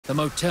The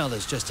motel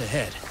is just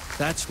ahead.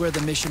 That's where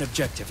the mission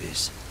objective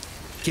is.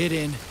 Get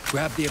in,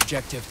 grab the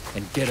objective,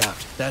 and get out.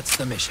 That's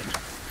the mission.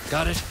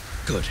 Got it?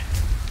 Good.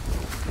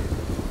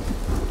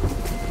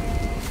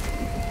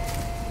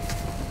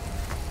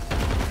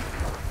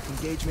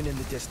 Engagement in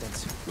the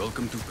distance.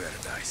 Welcome to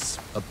paradise.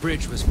 A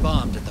bridge was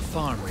bombed at the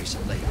farm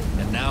recently,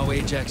 and now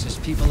Ajax's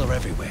people are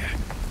everywhere.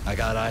 I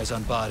got eyes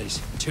on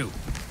bodies, too.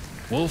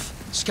 Wolf,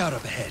 scout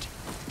up ahead.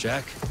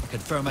 Jack,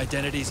 confirm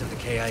identities of the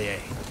KIA.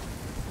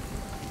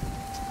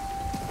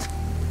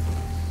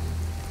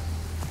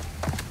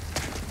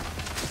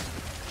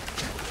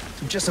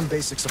 Just some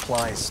basic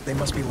supplies. They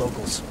must be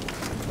locals.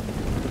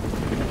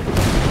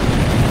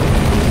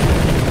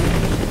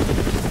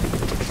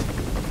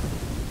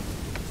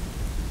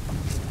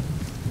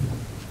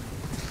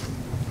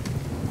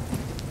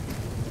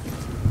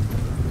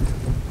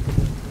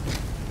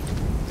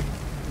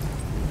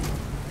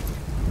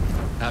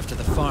 After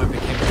the farm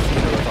became a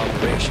theater of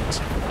operations,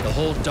 the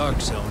whole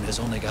dark zone has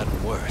only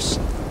gotten worse.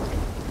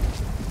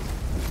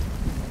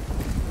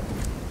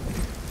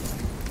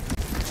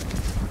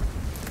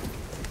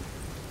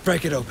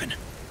 Break it open.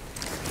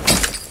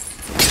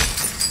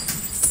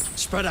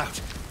 Spread out.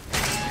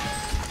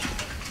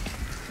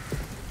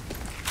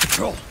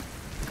 Control.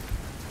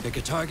 Pick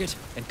a target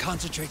and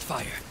concentrate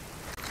fire.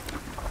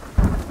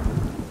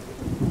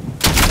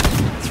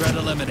 Threat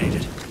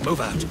eliminated. Move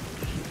out.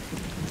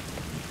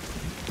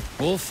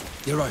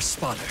 Wolf, you're our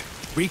spotter.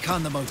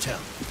 Recon the motel.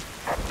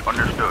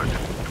 Understood.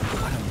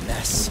 What a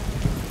mess.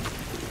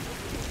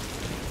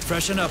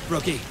 Freshen up,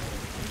 rookie.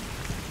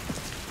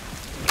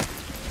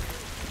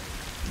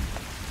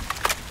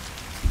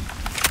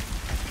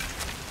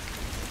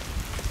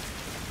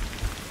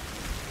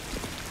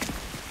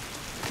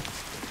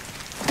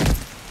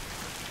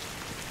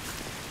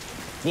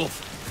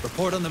 Wolf,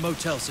 report on the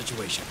motel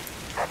situation.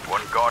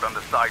 One guard on the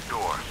side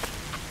door.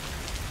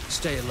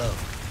 Stay low.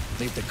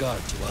 Leave the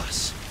guard to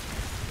us.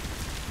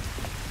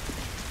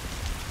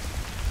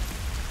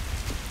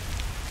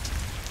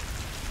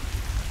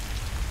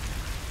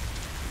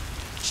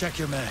 Check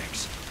your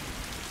mags.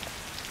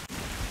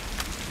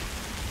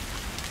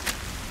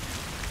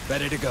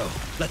 Ready to go.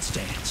 Let's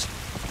dance.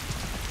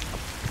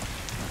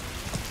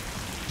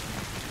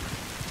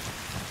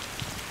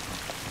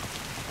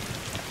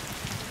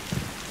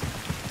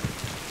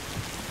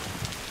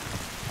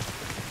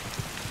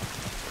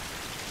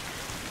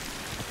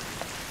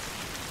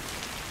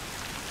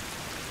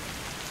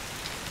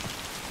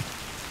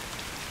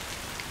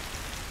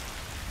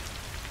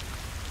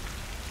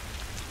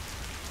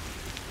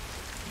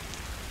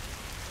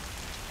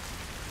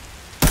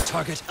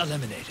 Target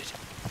eliminated.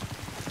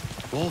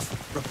 Wolf,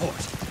 report.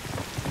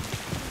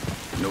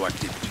 No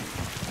activity.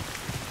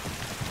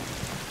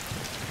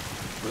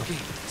 Rookie,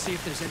 see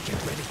if there's engine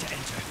ready to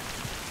enter.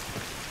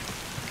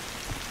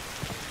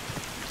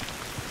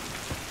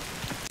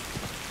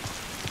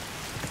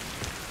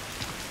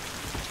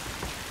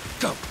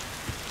 Go!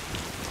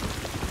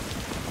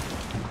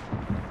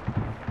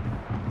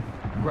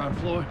 Ground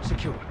floor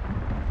secure.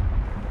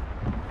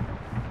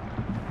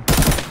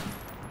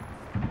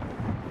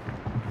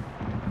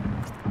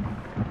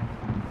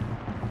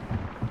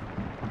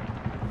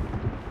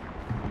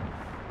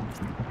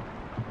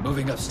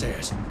 Moving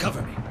upstairs.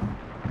 Cover me.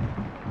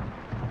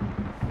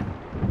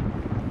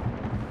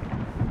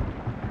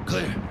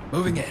 Clear.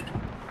 Moving in.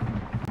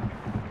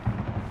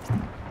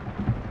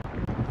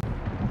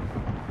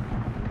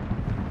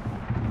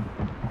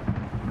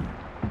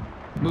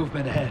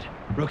 Movement ahead.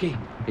 Rookie,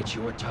 it's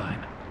your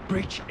time.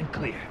 Breach and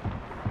clear.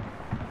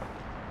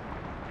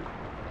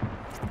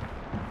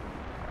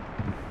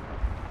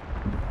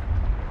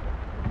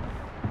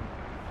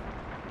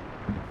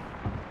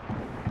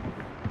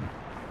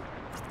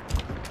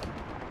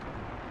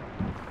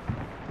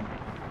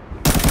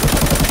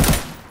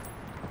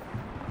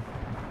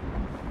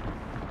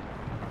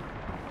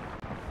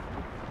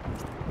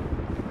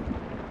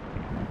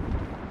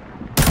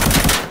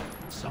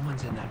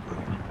 Someone's in that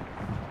room.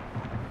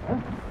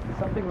 Huh? Is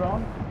something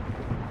wrong?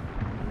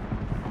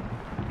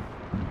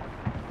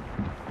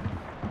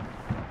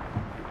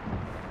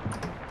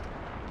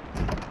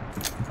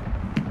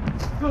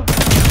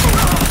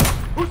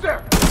 Who's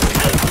there?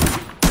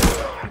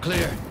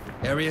 Clear.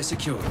 Area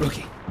secure.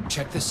 Rookie,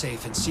 check the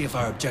safe and see if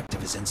our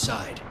objective is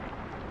inside.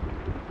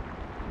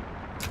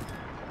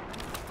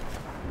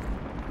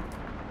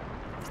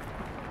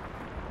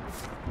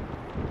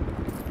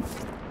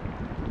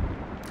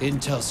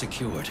 Intel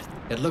secured.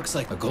 It looks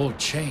like a gold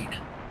chain.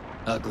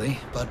 Ugly,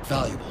 but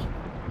valuable.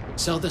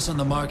 Sell this on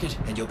the market,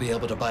 and you'll be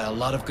able to buy a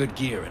lot of good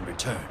gear in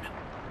return.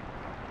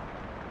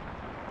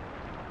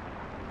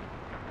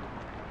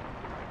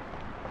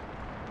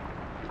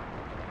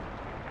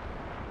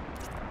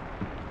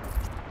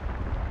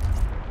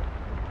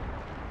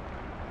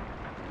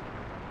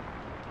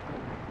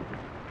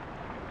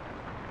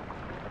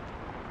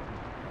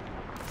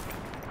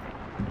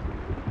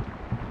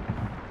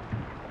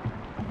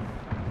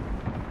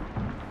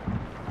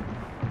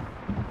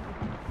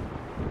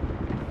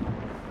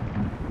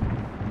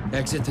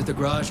 Exit through the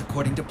garage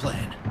according to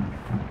plan.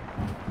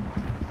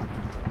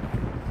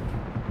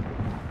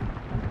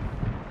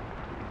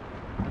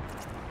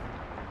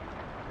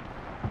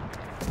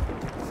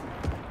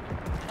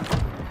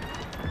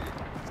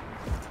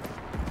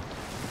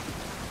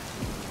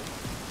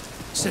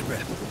 Sit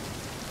rep.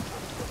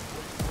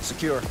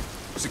 Secure.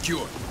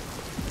 Secure.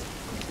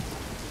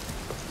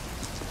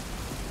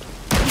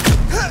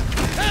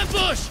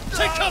 Ambush!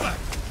 Take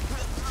cover!